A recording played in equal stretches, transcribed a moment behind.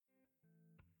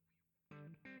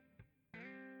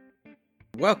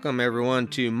Welcome everyone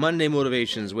to Monday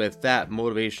Motivations with that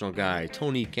motivational guy,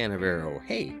 Tony Canavero.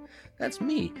 Hey, that's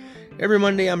me. Every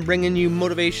Monday I'm bringing you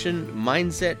motivation,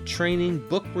 mindset training,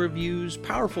 book reviews,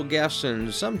 powerful guests,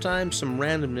 and sometimes some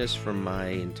randomness from my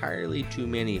entirely too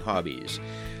many hobbies.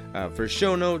 For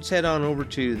show notes, head on over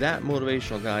to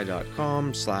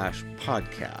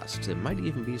thatmotivationalguy.com/podcast. There might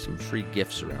even be some free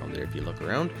gifts around there if you look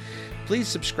around. Please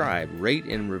subscribe, rate,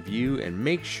 and review, and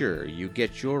make sure you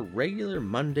get your regular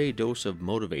Monday dose of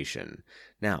motivation.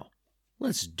 Now,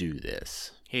 let's do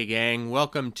this. Hey gang,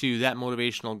 welcome to That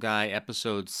Motivational Guy,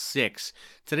 episode 6.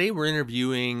 Today we're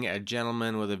interviewing a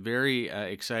gentleman with a very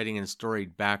exciting and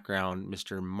storied background,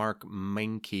 Mr. Mark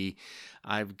Meincke.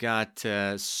 I've got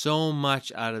so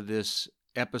much out of this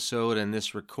episode and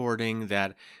this recording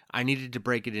that I needed to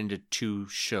break it into 2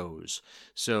 shows.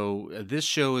 So this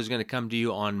show is going to come to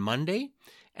you on Monday,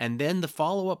 and then the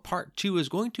follow-up part 2 is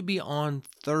going to be on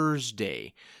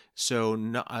Thursday.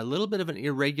 So a little bit of an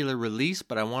irregular release,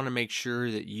 but I want to make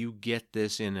sure that you get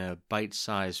this in a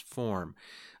bite-sized form.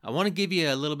 I want to give you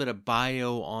a little bit of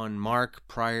bio on Mark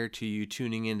prior to you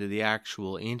tuning into the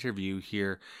actual interview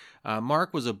here.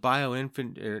 Mark was a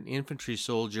infantry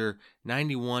soldier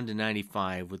 91 to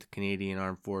 95 with the Canadian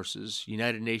Armed Forces,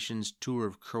 United Nations tour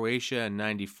of Croatia in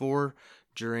 94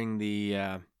 during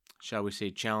the, shall we say,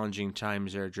 challenging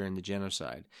times there during the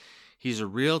genocide. He's a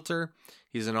realtor.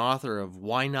 He's an author of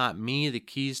Why Not Me? The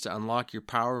Keys to Unlock Your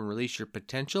Power and Release Your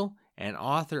Potential, and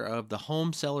author of The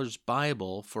Home Seller's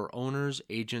Bible for Owners,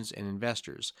 Agents, and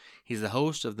Investors. He's the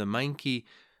host of the Meincke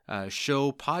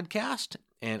Show podcast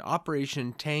and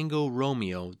Operation Tango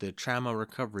Romeo, the trauma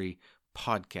recovery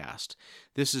podcast.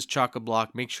 This is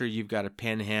chock-a-block. Make sure you've got a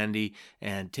pen handy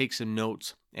and take some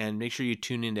notes, and make sure you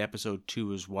tune into episode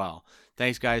 2 as well.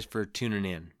 Thanks, guys, for tuning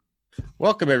in.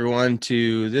 Welcome, everyone,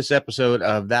 to this episode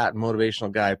of That Motivational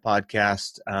Guy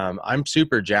podcast. I'm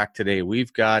super jacked today.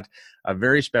 We've got a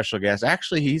very special guest.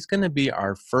 Actually, he's going to be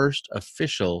our first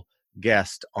official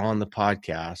guest on the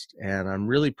podcast, and I'm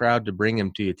really proud to bring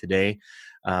him to you today.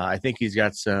 I think he's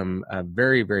got some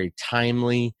very, very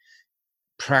timely,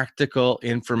 practical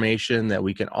information that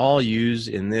we can all use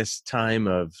in this time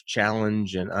of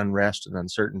challenge and unrest and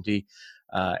uncertainty,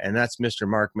 and that's Mr.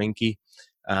 Mark Meincke.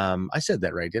 I said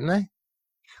that right, didn't I?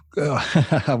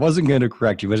 I wasn't going to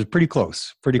correct you, but it's pretty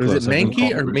close. Pretty close. Is it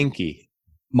Meincke or Meincke?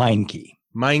 Meincke.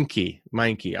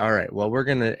 Meincke. All right. Well, we're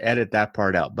going to edit that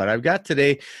part out. But I've got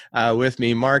today with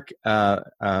me Mark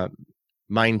Meincke.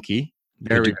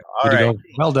 There we go. All right.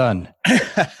 Well done.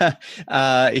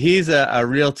 He's a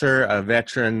realtor, a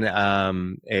veteran,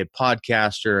 a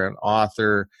podcaster, an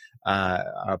author,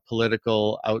 a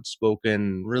political,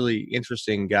 outspoken, really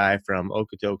interesting guy from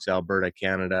Okotoks, Alberta,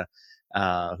 Canada,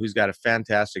 who's got a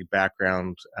fantastic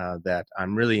background that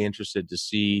I'm really interested to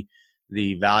see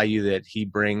the value that he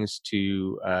brings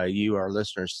to you, our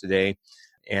listeners today.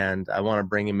 And I want to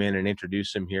bring him in and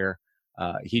introduce him here.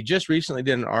 He just recently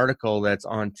did an article that's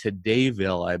on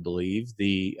Todayville, I believe.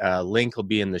 The link will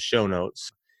be in the show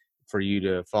notes for you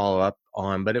to follow up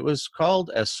on, but it was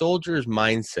called A Soldier's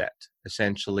Mindset,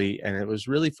 essentially, and it was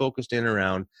really focused in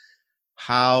around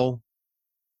how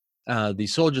the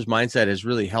soldier's mindset has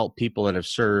really helped people that have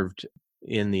served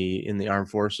in the armed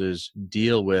forces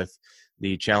deal with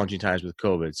the challenging times with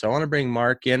COVID. So I want to bring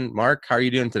Mark in. Mark, how are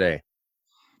you doing today?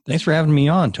 Thanks for having me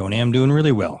on, Tony. I'm doing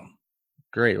really well.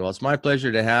 Great. Well, it's my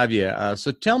pleasure to have you.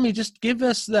 So tell me, just give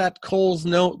us that Cole's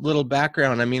Note little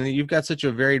background. I mean, you've got such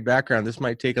a varied background. This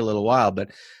might take a little while,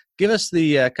 but give us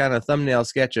the kind of thumbnail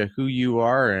sketch of who you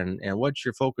are and what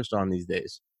you're focused on these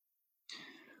days.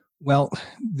 Well,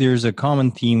 there's a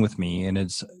common theme with me, and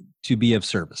it's to be of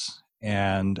service.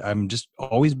 And I'm just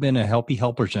always been a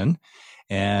helperson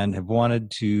and have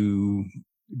wanted to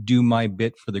do my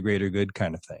bit for the greater good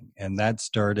kind of thing. And that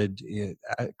started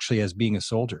actually as being a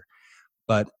soldier.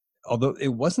 But although it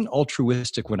wasn't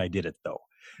altruistic when I did it, though,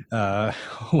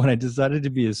 when I decided to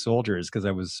be a soldier is because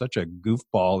I was such a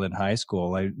goofball in high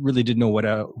school. I really didn't know what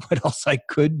else I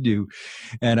could do.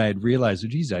 And I'd realized,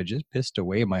 geez, I just pissed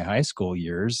away my high school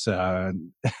years, got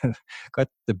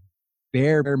the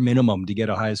bare minimum to get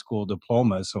a high school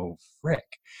diploma. So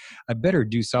frick, I better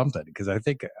do something, because I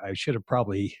think I should have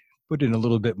probably put in a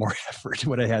little bit more effort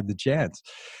when I had the chance.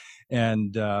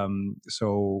 And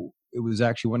so it was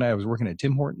actually when I was working at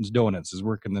Tim Hortons Donuts, I was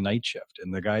working the night shift,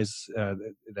 and the guys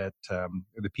the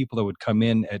people that would come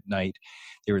in at night,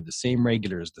 they were the same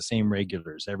regulars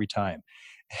every time.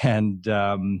 And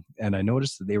I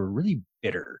noticed that they were really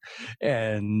bitter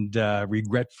and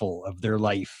regretful of their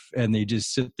life, and they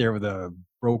just sit there with a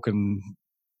broken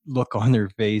look on their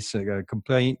face,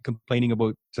 complaining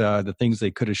about the things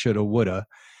they coulda, shoulda, woulda.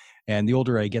 And the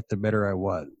older I get, the better I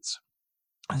was.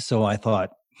 So I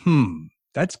thought,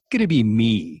 that's going to be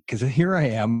me. Because here I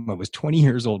am. I was 20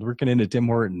 years old working in a Tim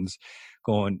Hortons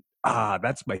going,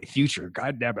 that's my future.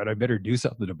 God damn it. I better do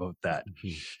something about that.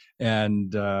 Mhm.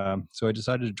 And so I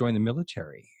decided to join the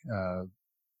military.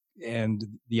 And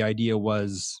the idea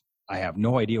was, I have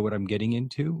no idea what I'm getting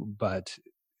into, but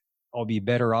I'll be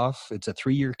better off. It's a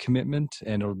 3-year commitment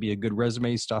and it'll be a good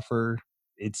resume stuffer.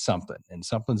 It's something, and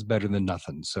something's better than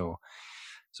nothing. So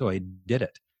I did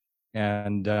it.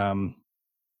 And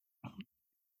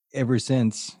ever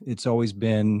since, it's always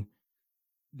been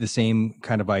the same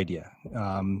kind of idea.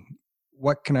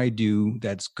 What can I do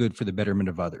that's good for the betterment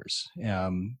of others?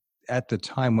 At the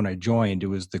time when I joined, it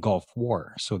was the Gulf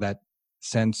War. So that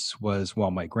sense was,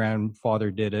 well, my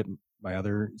grandfather did it,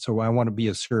 so I want to be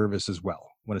of service as well.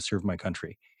 I want to serve my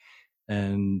country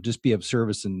and just be of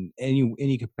service in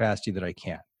any capacity that I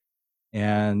can.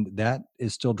 And that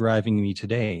is still driving me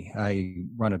today. I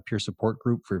run a peer support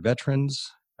group for veterans.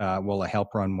 I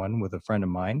help run one with a friend of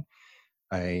mine.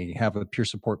 I have a peer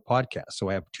support podcast. So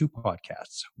I have 2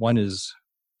 podcasts. One is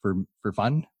for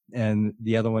fun, and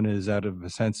the other one is out of a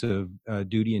sense of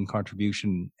duty and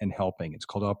contribution and helping. It's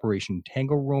called Operation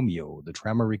Tango Romeo, the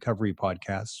trauma recovery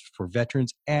podcast for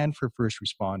veterans and for first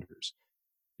responders,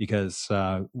 because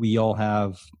we all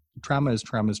have trauma is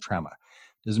trauma is trauma.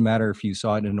 Doesn't matter if you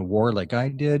saw it in a war like I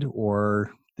did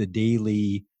or the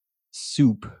daily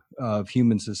soup of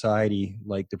human society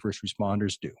like the first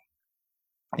responders do.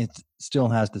 It still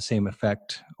has the same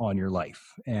effect on your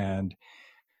life, and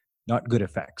not good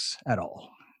effects at all.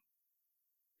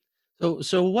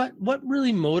 So what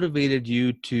really motivated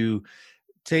you to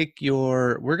take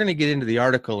your? We're going to get into the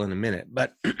article in a minute,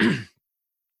 but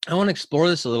I want to explore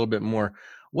this a little bit more.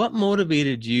 What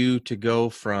motivated you to go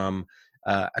from?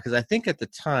 Because I think at the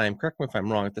time, correct me if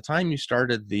I'm wrong, at the time you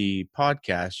started the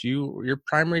podcast, your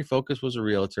primary focus was a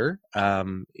realtor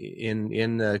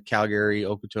in the Calgary,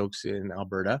 Okotoks in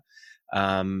Alberta.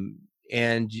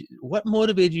 And what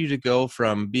motivated you to go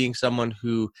from being someone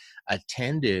who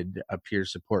attended a peer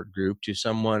support group to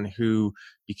someone who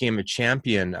became a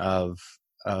champion of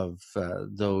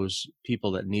those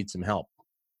people that need some help?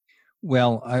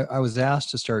 Well, I was asked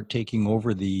to start taking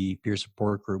over the peer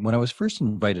support group. When I was first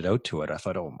invited out to it, I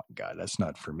thought, oh my God, that's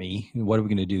not for me. What are we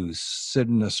going to do? Sit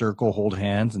in a circle, hold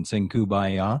hands, and sing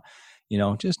Kumbaya?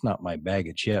 Just not my bag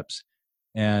of chips.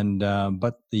 And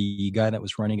but the guy that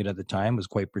was running it at the time was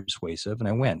quite persuasive, and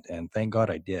I went. And thank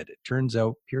God I did. It turns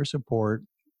out peer support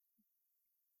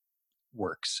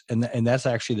works, and that's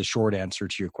actually the short answer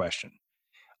to your question.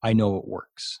 I know it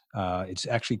works. It's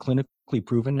actually clinically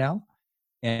proven now.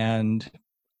 And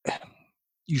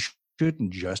you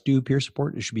shouldn't just do peer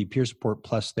support. It should be peer support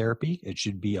plus therapy. It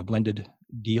should be a blended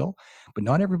deal. But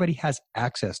not everybody has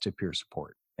access to peer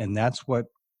support. And that's what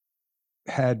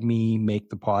had me make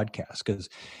the podcast. Because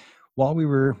while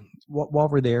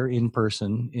we're there in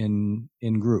person,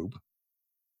 in group,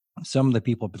 some of the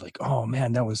people would be like, oh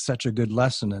man, that was such a good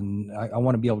lesson. And I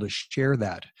want to be able to share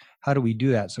that. How do we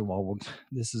do that? So, well,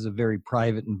 this is a very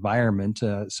private environment.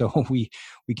 So we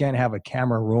can't have a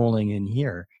camera rolling in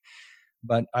here.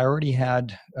 But I already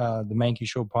had the Meincke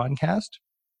Show podcast.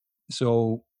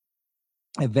 So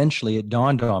eventually it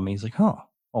dawned on me. It's like, all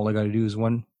I got to do is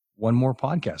one more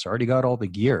podcast. I already got all the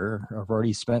gear. I've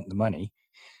already spent the money.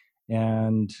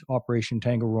 And Operation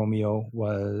Tango Romeo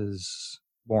was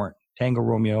born. Tango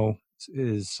Romeo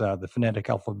is the phonetic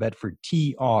alphabet for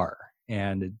TR,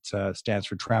 and it stands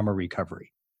for trauma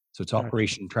recovery. So it's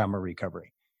Operation Trauma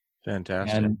Recovery.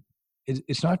 Fantastic. And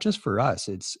it's not just for us.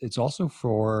 It's also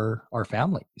for our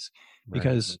families,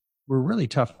 because we're really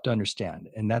tough to understand.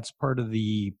 And that's part of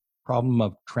the problem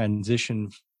of transition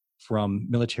from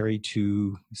military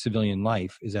to civilian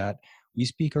life, is that we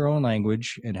speak our own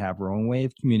language and have our own way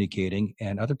of communicating,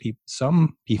 and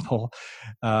some people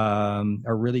are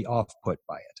really off-put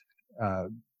by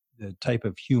it. The type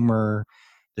of humor,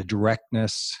 the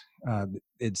directness,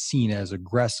 it's seen as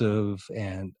aggressive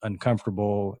and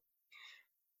uncomfortable.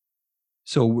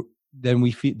 So then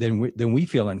we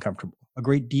feel uncomfortable. A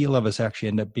great deal of us actually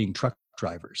end up being truck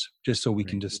drivers, just so we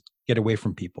can just get away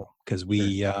from people, because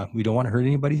we don't want to hurt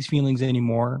anybody's feelings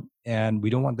anymore, and we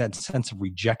don't want that sense of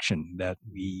rejection that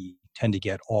we tend to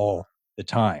get all the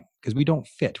time, because we don't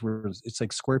fit. It's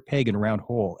like square peg in a round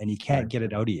hole, and you can't get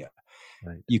it out of you.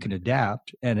 You can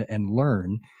adapt and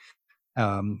learn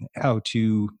how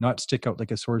to not stick out like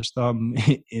a sore thumb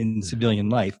in civilian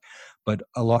life, but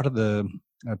a lot of the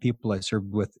people I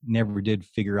served with never did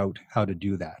figure out how to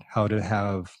do that, how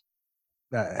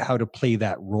to play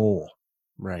that role.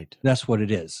 Right. That's what it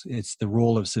is. It's the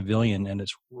role of civilian, and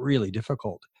it's really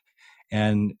difficult.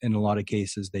 and in a lot of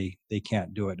cases they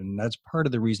can't do it, and that's part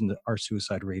of the reason that our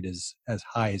suicide rate is as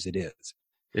high as it is.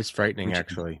 It's frightening, Which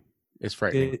actually. It's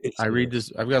frightening. I it read is.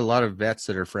 this. I've got a lot of vets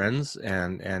that are friends,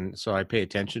 and so I pay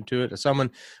attention to it. Someone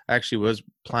actually was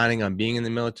planning on being in the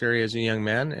military as a young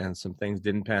man, and some things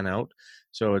didn't pan out.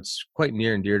 So it's quite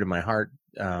near and dear to my heart,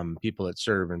 people that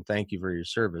serve, and thank you for your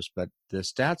service. But the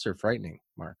stats are frightening,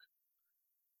 Mark.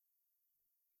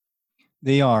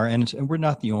 They are, and we're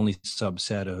not the only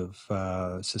subset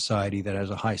of society that has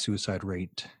a high suicide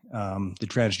rate. The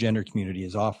transgender community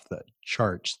is off the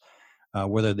charts,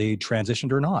 whether they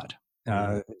transitioned or not.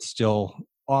 It's still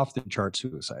off the chart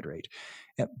suicide rate.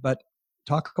 But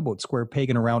talk about square peg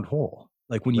in a round hole.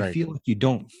 Like when you Right. feel like you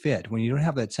don't fit, when you don't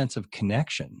have that sense of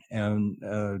connection, and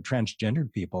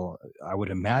transgendered people, I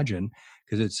would imagine,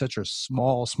 because it's such a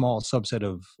small subset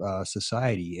of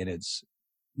society, and it's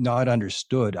not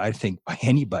understood, I think, by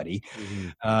anybody.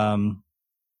 Um,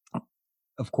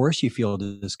 of course, you feel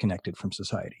disconnected from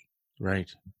society. Right.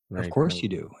 Of Right. course, Right. you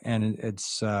do, and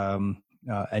it's and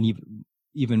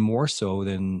even more so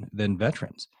than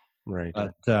veterans. Right.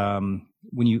 But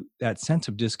when you that sense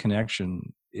of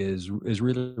disconnection is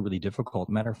really difficult.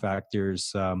 Matter of fact,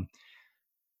 there's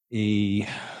a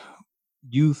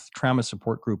youth trauma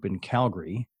support group in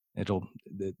Calgary.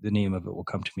 The name of it will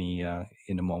come to me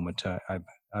in a moment.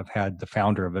 I've had the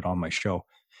founder of it on my show,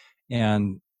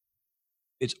 and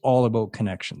it's all about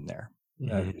connection there.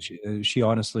 She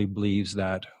honestly believes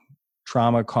that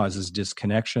trauma causes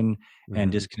disconnection,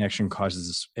 and disconnection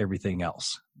causes everything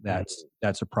else.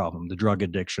 That's a problem. The drug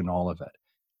addiction, all of it,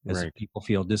 as Right. people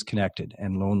feel disconnected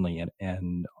and lonely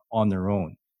and on their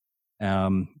own.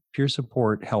 Peer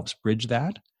support helps bridge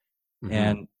that.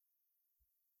 And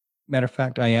matter of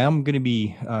fact, I am going to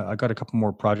be. I got a couple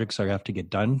more projects I have to get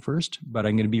done first, but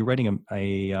I'm going to be writing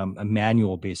a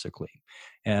manual basically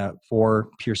for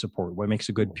peer support. What makes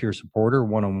a good peer supporter,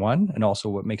 one-on-one, and also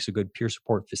what makes a good peer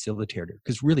support facilitator?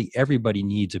 Because really, everybody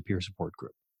needs a peer support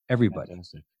group. Everybody.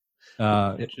 Fantastic.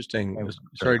 Uh, Interesting. Sorry,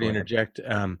 Sorry to go ahead. interject.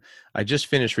 I just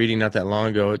finished reading not that long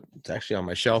ago. It's actually on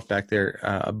my shelf back there.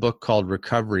 A book called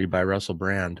Recovery by Russell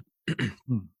Brand.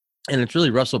 And it's really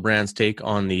Russell Brand's take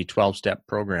on the 12-step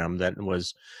program that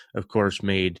was, of course,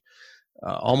 made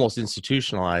almost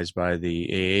institutionalized by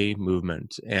the AA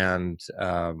movement. And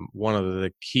one of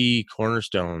the key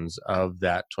cornerstones of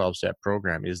that 12-step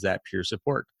program is that peer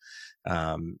support.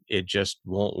 It just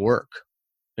won't work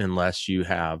unless you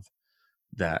have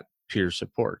that peer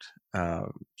support.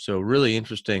 So really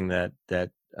interesting that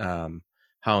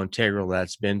how integral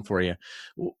that's been for you.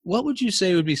 What would you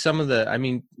say would be some of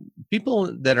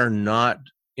people that are not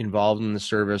involved in the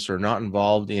service or not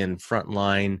involved in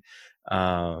frontline,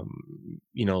 law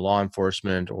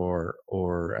enforcement or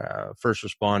first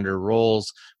responder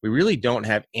roles? We really don't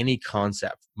have any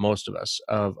concept, most of us,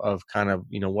 of kind of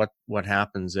what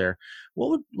happens there.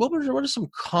 What are some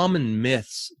common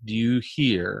myths do you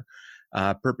hear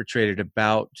perpetrated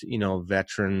about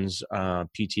veterans,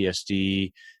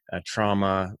 PTSD,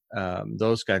 trauma,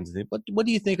 those kinds of things? What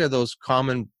do you think are those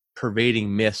common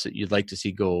pervading myths that you'd like to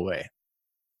see go away?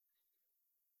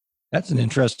 That's an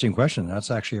interesting question.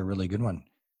 That's actually a really good one.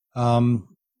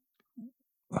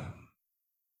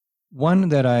 One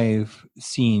that I've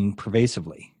seen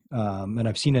pervasively, and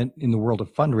I've seen it in the world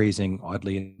of fundraising,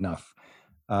 oddly enough.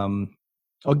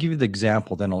 I'll give you the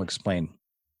example, then I'll explain.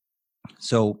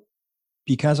 So,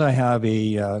 because I have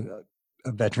a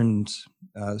veterans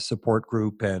support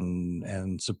group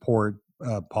and support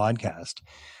podcast,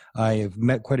 I have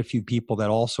met quite a few people that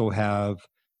also have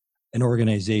an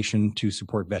organization to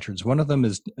support veterans. One of them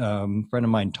is a friend of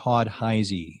mine, Todd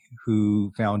Heisey,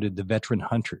 who founded the Veteran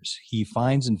Hunters. He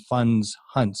finds and funds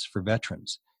hunts for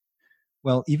veterans.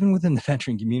 Well, even within the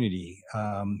veteran community,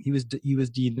 he was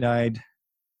denied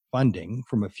funding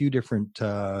from a few different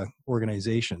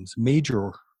organizations,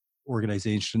 major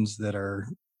organizations that are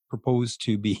proposed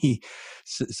to be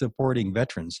supporting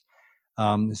veterans.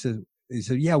 He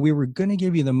said, yeah, we were going to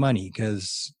give you the money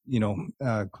because,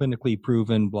 clinically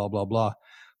proven, blah, blah, blah.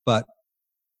 But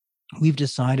we've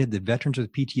decided that veterans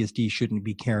with PTSD shouldn't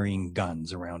be carrying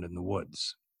guns around in the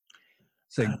woods.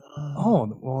 It's like,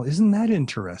 oh, well, isn't that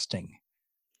interesting?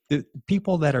 The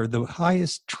people that are the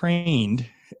highest trained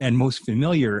and most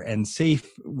familiar and safe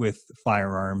with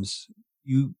firearms,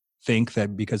 you think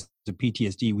that because of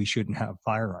PTSD, we shouldn't have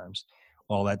firearms.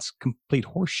 Well, that's complete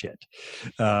horseshit.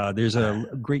 There's a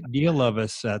great deal of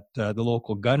us at the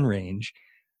local gun range,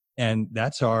 and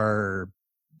that's our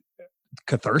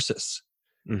catharsis.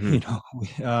 Going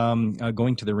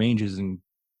to the ranges and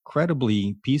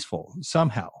incredibly peaceful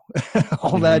somehow.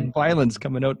 All that Hmm. violence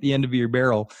coming out the end of your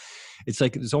barrel,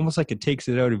 it's almost like it takes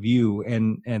it out of you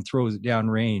and throws it down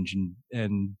range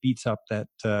and beats up that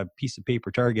piece of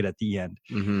paper target at the end.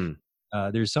 Hmm.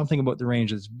 There's something about the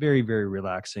range that's very, very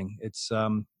relaxing. It's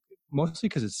mostly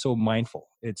because it's so mindful.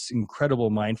 It's incredible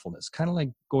mindfulness, kind of like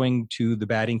going to the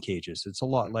batting cages. It's a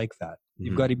lot like that.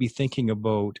 You've Hmm. got to be thinking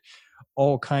about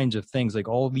all kinds of things, like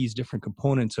all these different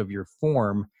components of your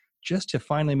form, just to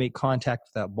finally make contact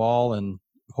with that ball, and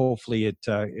hopefully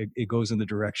it goes in the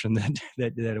direction that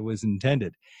it was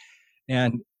intended.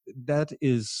 And that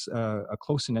is a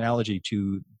close analogy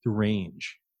to the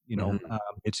range. Hmm.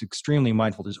 It's extremely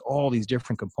mindful. There's all these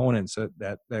different components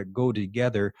that go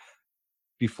together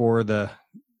before that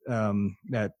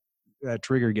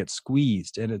trigger gets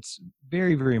squeezed, and it's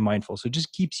very, very mindful. So it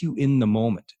just keeps you in the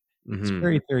moment. It's Hmm.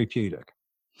 very therapeutic.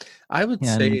 I would And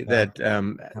say that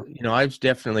I've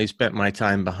definitely spent my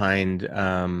time behind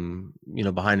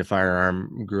a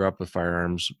firearm. Grew up with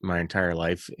firearms my entire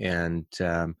life, and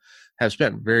have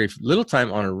spent very little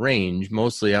time on a range,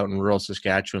 mostly out in rural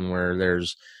Saskatchewan, where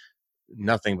there's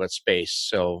nothing but space.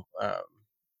 So,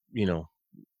 you know,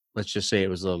 let's just say it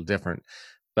was a little different.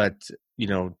 But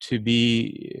to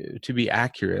be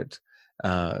accurate,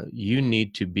 you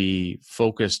need to be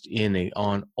focused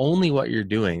on only what you're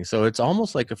doing. So it's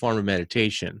almost like a form of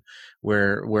meditation,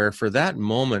 where for that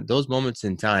moment, those moments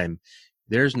in time,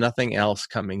 there's nothing else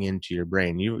coming into your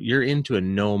brain. You're into a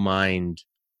no mind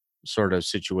sort of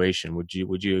situation. Would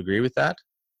you agree with that?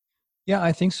 yeah,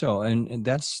 I think so. And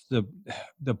that's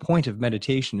the point of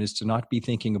meditation, is to not be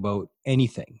thinking about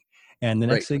anything. And the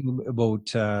Right. next thing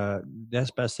about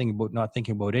that's best thing about not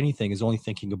thinking about anything is only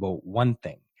thinking about one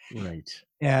thing. Right.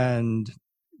 And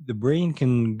the brain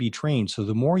can be trained. So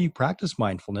the more you practice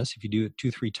mindfulness, if you do it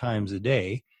 2-3 times a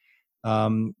day,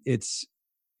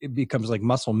 it becomes like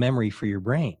muscle memory for your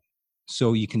brain.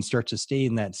 So you can start to stay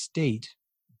in that state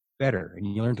better,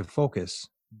 and you learn to focus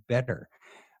better.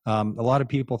 A lot of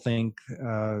people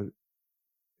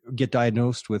get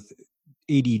diagnosed with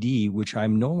ADD, which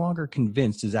I'm no longer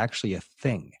convinced is actually a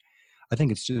thing. I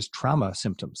think it's just trauma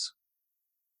symptoms.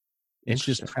 It's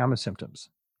just Interesting. trauma symptoms.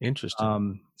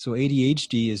 Interesting. So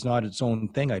ADHD is not its own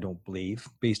thing, I don't believe,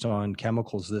 based on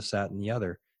chemicals, this, that, and the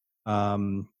other.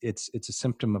 It's a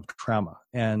symptom of trauma,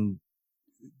 and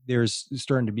there's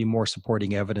starting to be more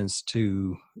supporting evidence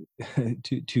to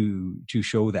to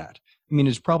show that. I mean,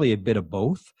 it's probably a bit of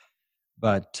both,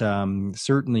 but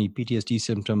certainly PTSD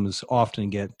symptoms often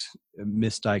get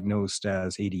misdiagnosed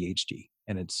as ADHD,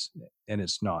 and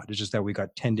it's not. It's just that we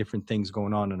got 10 different things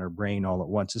going on in our brain all at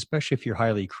once, especially if you're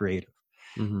highly creative.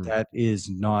 Hmm. That is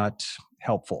not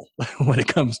helpful when it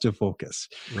comes to focus.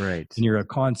 Right. And you're a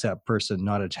concept person,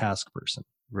 not a task person.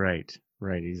 Right,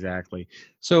 right, exactly.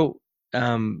 So,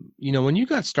 when you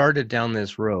got started down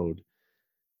this road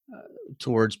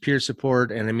towards peer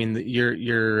support, and I mean, your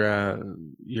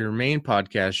main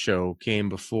podcast show came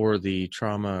before the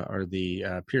trauma or the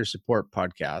peer support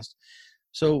podcast.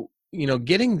 So,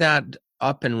 getting that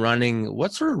up and running,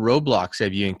 what sort of roadblocks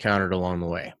have you encountered along the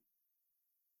way?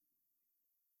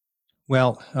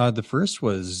 Well, the first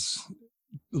was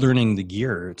learning the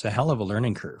gear. It's a hell of a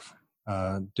learning curve,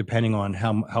 depending on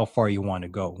how far you want to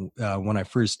go. When I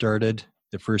first started,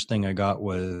 the first thing I got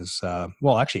was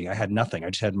well, actually, I had nothing. I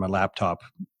just had my laptop.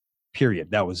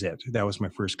 Period. That was it. That was my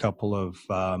first couple of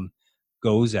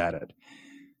goes at it.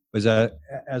 Was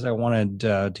as I wanted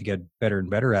to get better and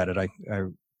better at it, I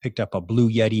picked up a Blue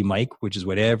Yeti mic, which is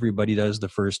what everybody does the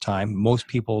first time. Most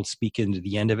people speak into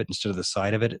the end of it instead of the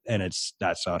side of it, and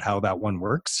that's not how that one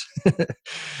works.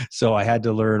 So I had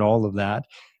to learn all of that,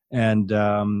 and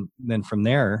then from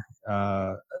there,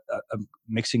 a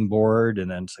mixing board, and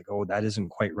then it's like, oh, that isn't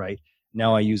quite right.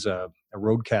 Now I use a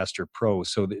Rodecaster Pro,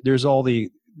 so there's all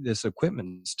this equipment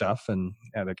and stuff, and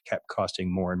it kept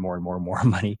costing more and more and more and more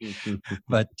money.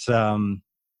 But so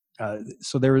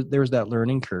there's that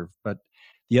learning curve. But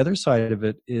the other side of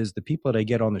it is the people that I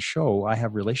get on the show, I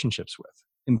have relationships with.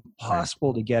 Right.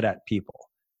 Impossible to get at people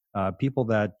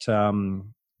that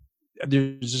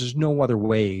there's just no other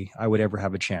way I would ever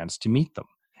have a chance to meet them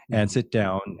and Mhm. sit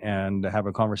down and have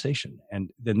a conversation.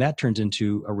 And then that turns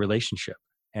into a relationship.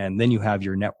 And then you have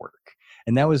your network.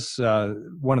 And that was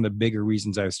one of the bigger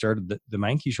reasons I started the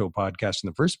Meincke Show podcast in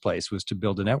the first place, was to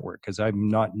build a network, because I'm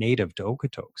not native to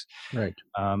Okotoks. Right.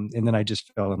 And then I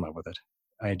just fell in love with it.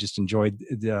 I just enjoyed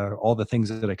all the things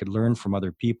that I could learn from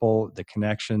other people, the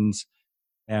connections.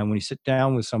 And when you sit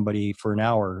down with somebody for an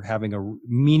hour, having a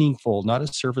meaningful, not a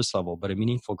surface level, but a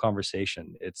meaningful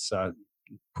conversation, it's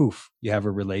poof, you have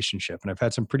a relationship. And I've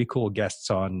had some pretty cool guests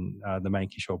on the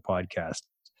Meincke Show podcast.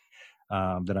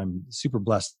 that I'm super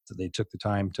blessed that they took the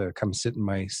time to come sit in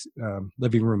my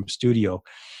living room studio,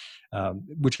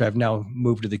 which I've now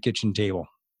moved to the kitchen table.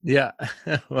 Yeah,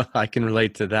 well, I can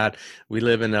relate to that. We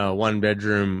live in a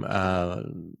one-bedroom,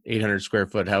 800 square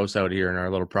foot house out here in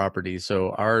our little property. So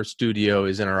our studio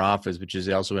is in our office, which is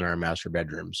also in our master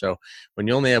bedroom. So when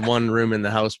you only have one room in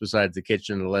the house besides the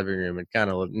kitchen and the living room, it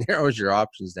kind of narrows your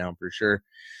options down for sure.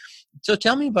 So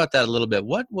tell me about that a little bit.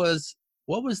 What was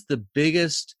the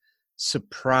biggest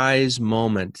surprise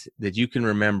moment that you can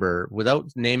remember, without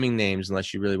naming names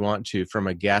unless you really want to, from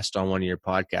a guest on one of your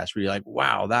podcasts where you're like,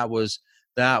 wow, that was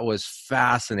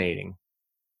fascinating?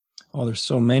 Oh, there's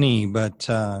so many, but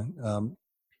well,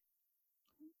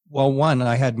 one,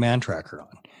 I had Man Tracker on.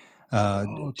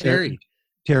 Oh, Terry, Terry.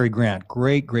 Terry Grant,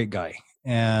 great guy.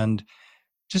 And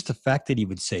just the fact that he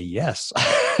would say yes.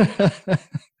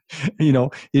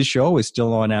 His show is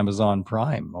still on Amazon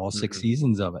Prime, all 6 Mhm.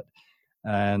 seasons of it.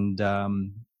 And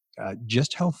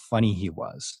just how funny he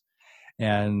was.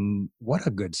 And what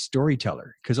a good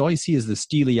storyteller. Because all you see is the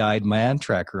steely-eyed Man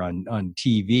Tracker on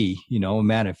TV, a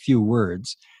man of few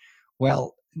words.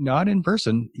 Well, not in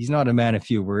person. He's not a man of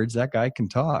few words. That guy can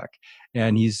talk.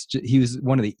 And he was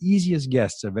one of the easiest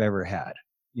guests I've ever had.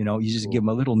 You just give Cool. him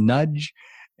a little nudge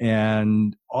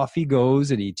and off he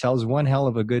goes and he tells one hell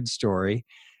of a good story.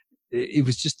 It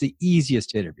was just the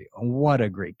easiest interview. What a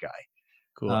great guy.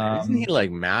 Cool. And isn't he like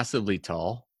massively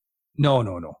tall?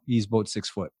 No. He's about 6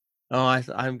 foot. Oh,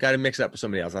 I've got to mix up with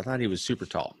somebody else. I thought he was super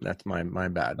tall. That's my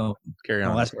bad. Oh, Carry no,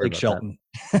 on. that's Sorry Blake about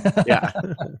that. Shelton. Yeah.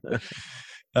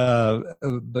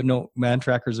 But no, Man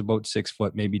Tracker's about 6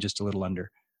 foot, maybe just a little under.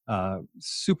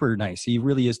 Super nice. He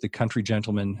really is the country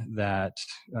gentleman that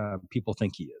people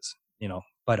think he is,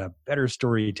 but a better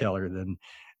storyteller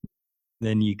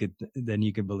than you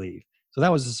could believe. So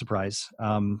that was a surprise.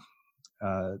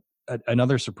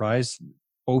 Another surprise,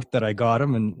 both that I got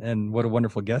him and what a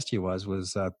wonderful guest he was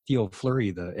Theo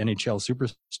Fleury, the NHL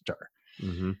superstar.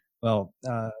 Mm-hmm. Well,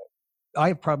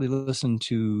 I've probably listened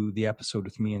to the episode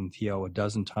with me and Theo a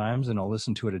dozen times, and I'll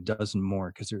listen to it a dozen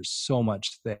more because there's so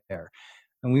much there.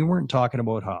 And we weren't talking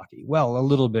about hockey. Well, a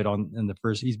little bit in the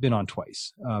first. He's been on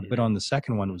twice, but on the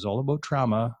second one, it was all about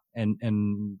trauma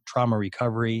and trauma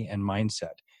recovery and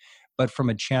mindset, but from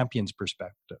a champion's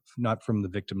perspective, not from the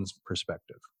victim's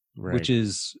perspective, which Right.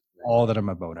 is all that I'm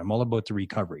about. I'm all about the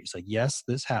recovery. It's like, yes,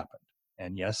 this happened,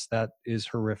 and yes, that is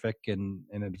horrific, and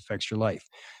it affects your life.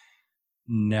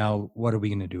 Now, what are we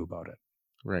going to do about it?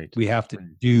 Right. We have to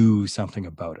do something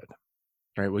about it.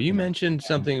 Right. Well, you mentioned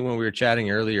something when we were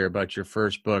chatting earlier about your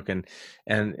first book, and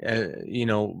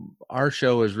our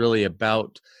show is really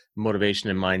about motivation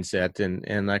and mindset,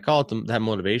 and I call it that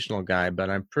motivational guy, but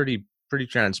I'm pretty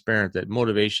transparent that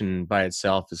motivation by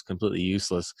itself is completely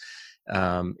useless.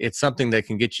 It's something that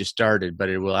can get you started, but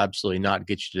it will absolutely not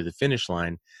get you to the finish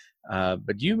line.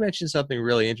 But you mentioned something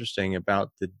really interesting about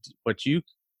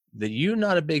that you're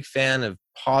not a big fan of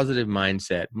positive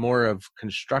mindset, more of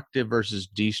constructive versus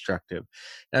destructive.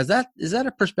 Now, is that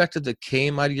a perspective that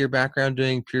came out of your background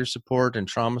doing peer support and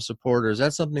trauma support, or is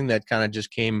that something that kind of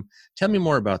just came? Tell me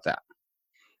more about that.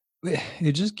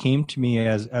 It just came to me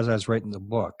as I was writing the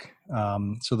book.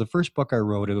 So the first book I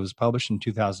wrote, it was published in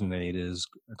 2008, is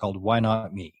called "Why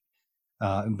Not Me,"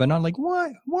 but not like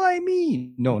why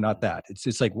me? No, not that.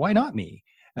 It's like why not me?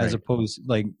 As Right. opposed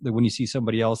like when you see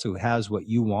somebody else who has what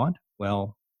you want,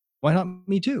 well, why not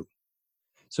me too?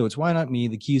 So it's why not me?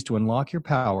 The keys to unlock your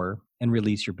power and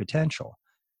release your potential.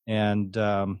 And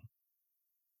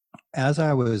as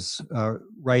I was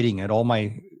writing it, all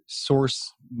my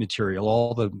source material,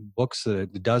 all the books, the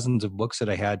dozens of books that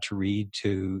I had to read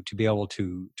to be able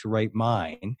to write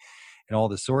mine, and all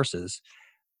the sources,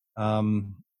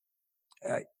 um,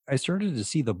 I started to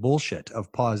see the bullshit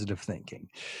of positive thinking,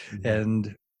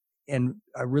 Mm-hmm. and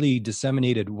I really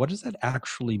disseminated what does that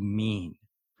actually mean.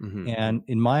 Mm-hmm. And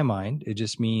in my mind, it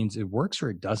just means it works or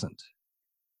it doesn't.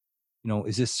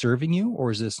 Is this serving you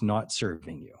or is this not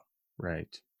serving you? Right.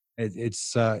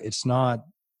 It's not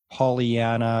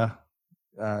Pollyanna.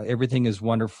 Everything is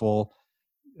wonderful.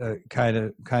 Kind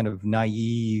of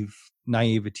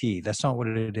naivety. That's not what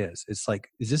it is. It's like,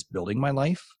 is this building my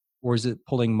life or is it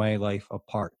pulling my life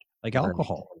apart? Like Right.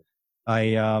 alcohol.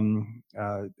 I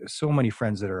so many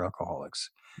friends that are alcoholics,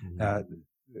 Mm-hmm. uh,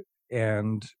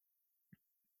 and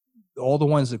all the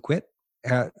ones that quit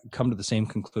come to the same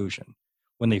conclusion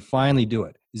when they finally do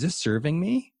it. Is this serving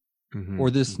me? Mm-hmm. Or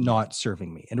this not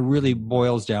serving me? And it really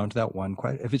boils down to that one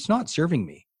question. If it's not serving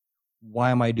me,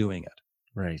 why am I doing it?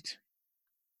 Right.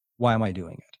 Why am I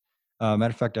doing it?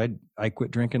 Matter of fact, I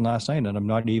quit drinking last night and I'm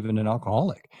not even an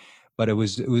alcoholic. But it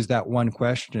was that one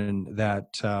question that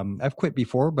I've quit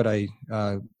before, but I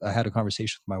had a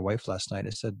conversation with my wife last night.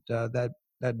 I said,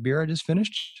 that beer I just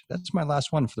finished, that's my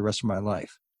last one for the rest of my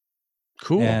life.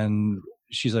 Cool. And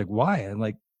she's like, why? I'm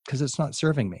like, because it's not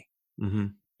serving me. Mm-hmm.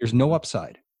 There's no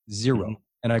upside, zero. Mm-hmm.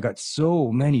 And I got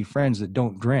so many friends that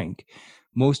don't drink,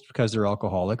 most because they're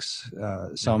alcoholics,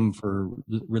 some for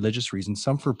religious reasons,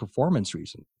 some for performance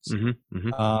reasons. Mm-hmm.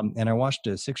 Mm-hmm. And I watched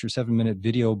a 6 or 7 minute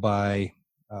video by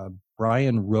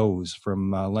Brian Rose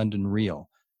from London Real.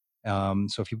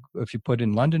 So if you put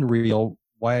in London Real,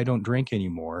 why I don't drink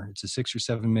anymore, it's a 6 or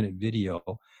 7 minute video.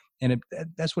 And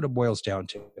that's what it boils down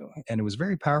to. And it was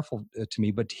very powerful to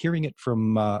me, but hearing it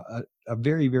from a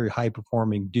very, very high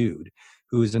performing dude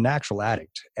who is a natural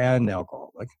addict and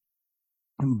alcoholic,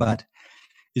 but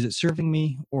is it serving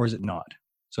me or is it not?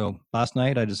 So last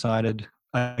night I decided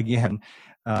again,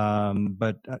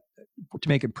 but to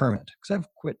make it permanent, because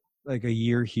I've quit like a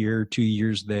year here, 2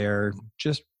 years there,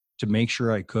 just to make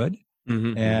sure I could.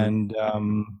 Mm-hmm. And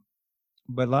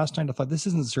but last night I thought, this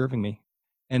isn't serving me,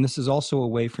 and this is also a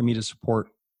way for me to support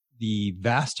the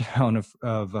vast amount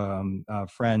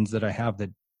of friends that I have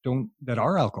that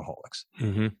are alcoholics.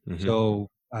 Mm-hmm. Mm-hmm. So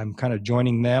I'm kind of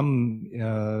joining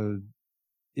them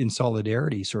in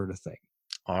solidarity, sort of thing.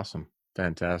 Awesome.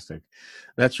 Fantastic.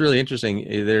 That's really interesting.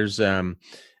 There's,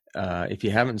 if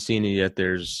you haven't seen it yet,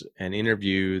 there's an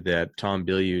interview that Tom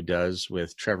Bilyeu does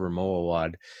with Trevor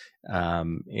Moawad.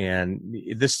 And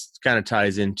this kind of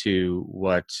ties into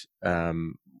what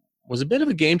was a bit of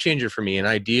a game changer for me, an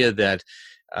idea that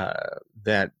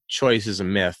that choice is a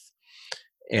myth,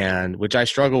 and which I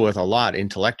struggle with a lot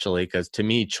intellectually, because to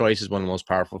me, choice is one of the most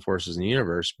powerful forces in the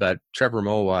universe. But Trevor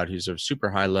Moawad, who's a super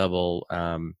high level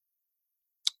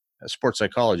sports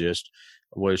psychologist,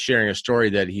 was sharing a story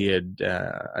that he had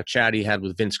a chat he had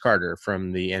with Vince Carter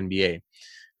from the NBA.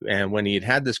 And when he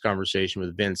had this conversation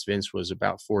with Vince was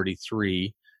about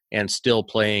 43 and still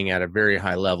playing at a very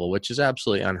high level, which is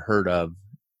absolutely unheard of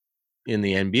in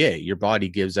the NBA. Your body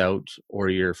gives out, or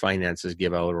your finances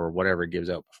give out, or whatever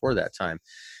gives out before that time.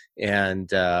 And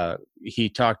he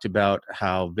talked about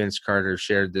how Vince Carter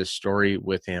shared this story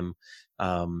with him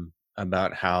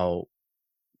about how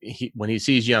when he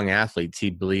sees young athletes, he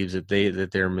believes that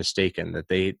they're mistaken, that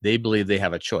they believe they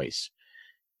have a choice.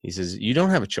 He says, you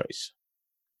don't have a choice.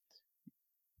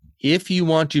 If you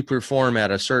want to perform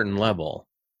at a certain level,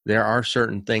 there are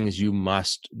certain things you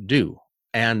must do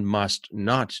and must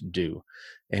not do.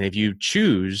 And if you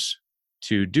choose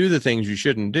to do the things you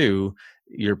shouldn't do,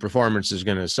 your performance is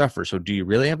going to suffer. So do you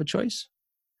really have a choice?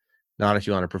 Not if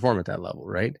you want to perform at that level,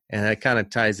 right? And that kind of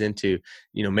ties into,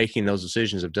 making those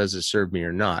decisions of, does it serve me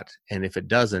or not? And if it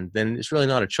doesn't, then it's really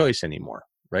not a choice anymore,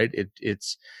 right?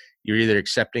 It's you're either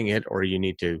accepting it or you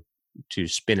need to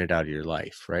spin it out of your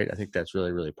life, right? I think that's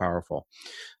really, really powerful.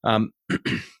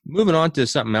 Moving on to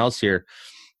something else here.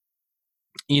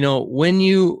 When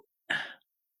you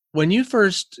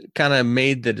first kind of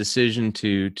made the decision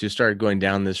to start going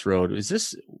down this road, is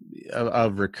this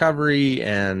of recovery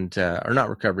and or not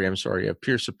recovery, I'm sorry, of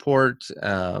peer support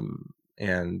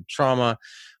and trauma?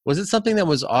 Was it something that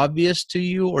was obvious to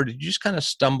you, or did you just kind of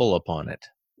stumble upon it?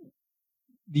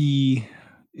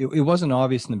 It wasn't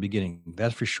obvious in the beginning,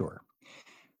 that's for sure.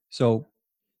 So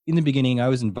in the beginning, I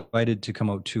was invited to come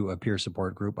out to a peer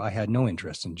support group. I had no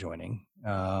interest in joining.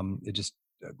 It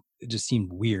just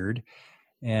seemed weird.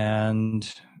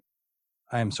 And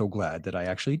I'm so glad that I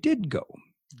actually did go,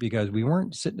 because we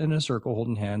weren't sitting in a circle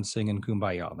holding hands singing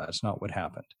Kumbaya. That's not what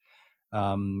happened.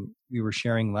 We were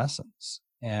sharing lessons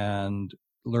and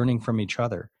learning from each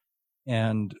other.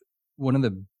 And one of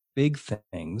the big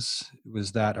things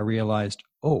was that I realized,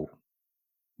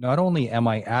 not only am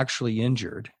I actually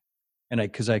injured, and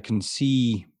because I can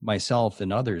see myself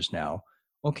and others now,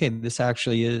 okay, this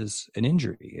actually is an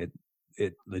injury.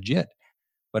 It legit.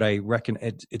 But I reckon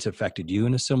it's affected you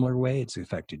in a similar way. It's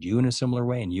affected you in a similar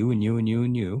way, and you and you and you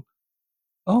and you.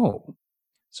 Oh,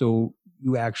 so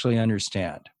you actually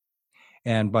understand.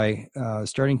 And by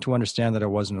starting to understand that I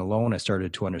wasn't alone, I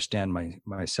started to understand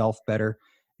myself better.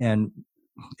 And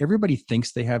everybody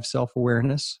thinks they have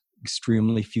self-awareness.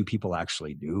 Extremely few people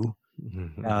actually do.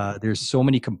 Mm-hmm. There's so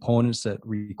many components that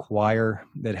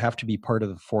have to be part of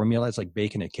the formula. It's like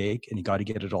baking a cake, and you got to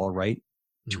get it all right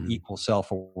to equal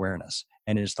self-awareness.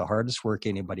 And it's the hardest work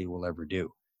anybody will ever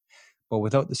do. But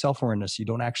without the self-awareness, you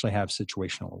don't actually have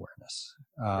situational awareness.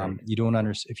 Right.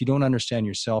 If you don't understand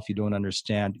yourself, you don't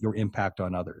understand your impact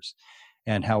on others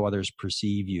and how others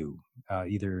perceive you,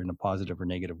 either in a positive or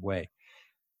negative way.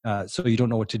 So you don't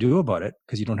know what to do about it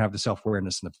because you don't have the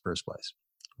self-awareness in the first place.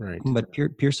 Right. But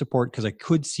peer support, because I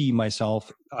could see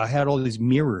myself, I had all these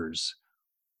mirrors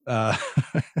uh,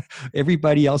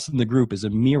 everybody else in the group is a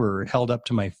mirror held up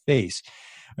to my face.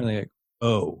 And I'm like,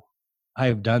 oh,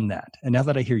 I've done that. And now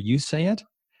that I hear you say it,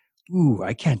 ooh,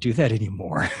 I can't do that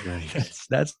anymore. Right.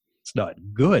 That's not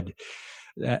good.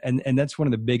 And that's one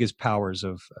of the biggest powers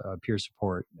of peer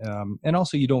support. And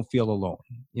also, you don't feel alone,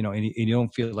 and you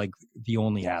don't feel like the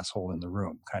only asshole in the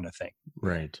room, kind of thing.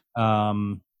 Right.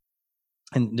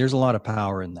 And there's a lot of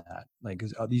power in that. Like,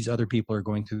 these other people are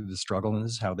going through the struggle, and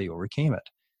this is how they overcame it.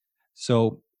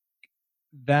 So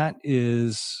that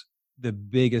is the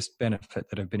biggest benefit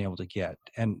that I've been able to get.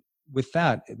 And with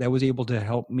that was able to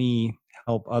help me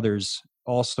help others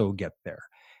also get there.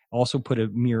 Also put a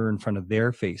mirror in front of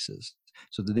their faces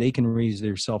so that they can raise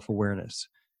their self-awareness,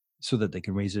 so that they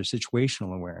can raise their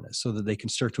situational awareness, so that they can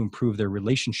start to improve their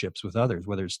relationships with others,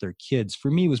 whether it's their kids. For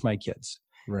me, it was my kids.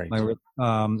 Right.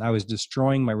 I was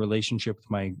destroying my relationship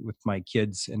with my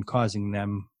kids and causing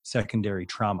them secondary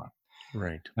trauma.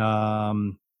 Right.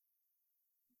 And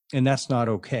that's not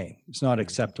okay. It's not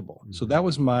acceptable. So that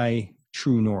was my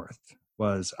true north,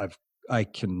 was I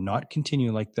cannot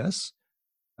continue like this,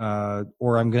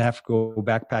 or I'm going to have to go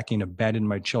backpacking, abandon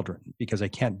my children, because I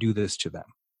can't do this to them.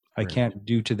 I can't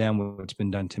do to them what's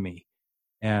been done to me.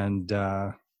 And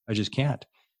I just can't.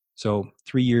 So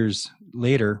 3 years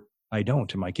later, I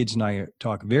don't. And my kids and I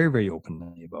talk very, very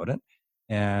openly about it.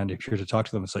 And if you're to talk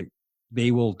to them, it's like,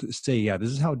 they will say, yeah, this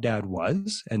is how dad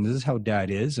was, and this is how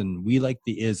dad is. And we like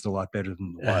the is a lot better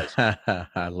than the was.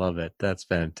 I love it. That's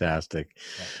fantastic.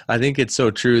 Yeah. I think it's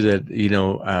so true that,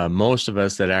 most of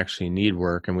us that actually need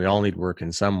work, and we all need work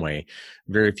in some way,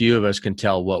 very few of us can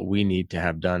tell what we need to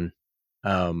have done,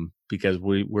 because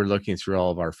we're looking through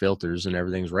all of our filters and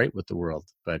everything's right with the world.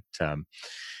 But,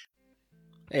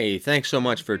 hey, thanks so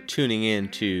much for tuning in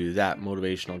to That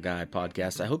Motivational Guy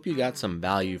podcast. I hope you got some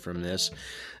value from this.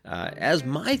 As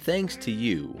my thanks to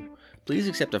you, please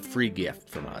accept a free gift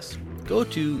from us. Go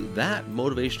to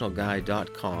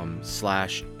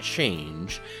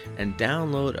thatmotivationalguy.com/change and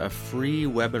download a free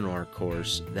webinar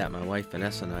course that my wife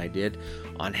Vanessa and I did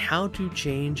on how to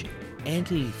change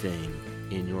anything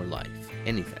in your life.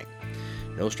 Anything.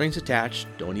 No strings attached.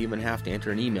 Don't even have to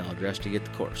enter an email address to get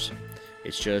the course.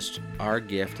 It's just our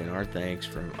gift and our thanks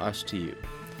from us to you.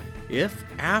 If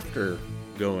after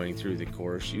going through the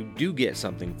course you do get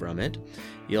something from it,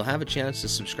 you'll have a chance to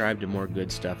subscribe to more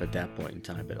good stuff at that point in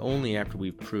time, but only after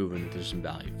we've proven that there's some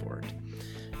value for it.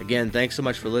 Again, thanks so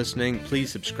much for listening.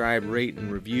 Please subscribe, rate,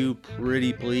 and review,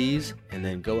 pretty please, and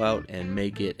then go out and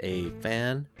make it a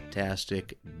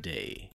fantastic day.